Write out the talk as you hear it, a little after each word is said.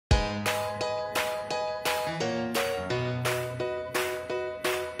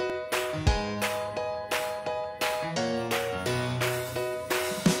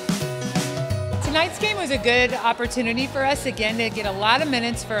game was a good opportunity for us, again, to get a lot of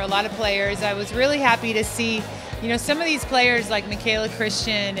minutes for a lot of players. I was really happy to see, some of these players like Michaela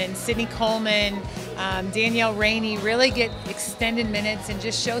Christian and Sydney Coleman, Danielle Rainey really get extended minutes and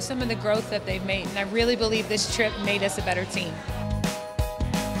just show some of the growth that they've made. And I really believe this trip made us a better team.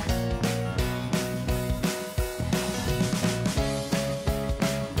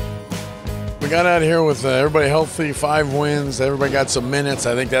 We got out of here with everybody healthy, 5 wins. Everybody got some minutes.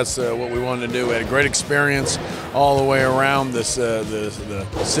 I think that's what we wanted to do. We had a great experience all the way around this, the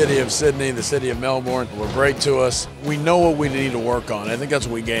city of Sydney, the city of Melbourne. Were great to us. We know what we need to work on. I think that's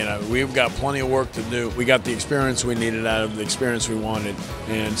what we gained out of it. We've got plenty of work to do. We got the experience we needed out of the experience we wanted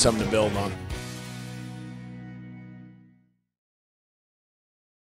and something to build on.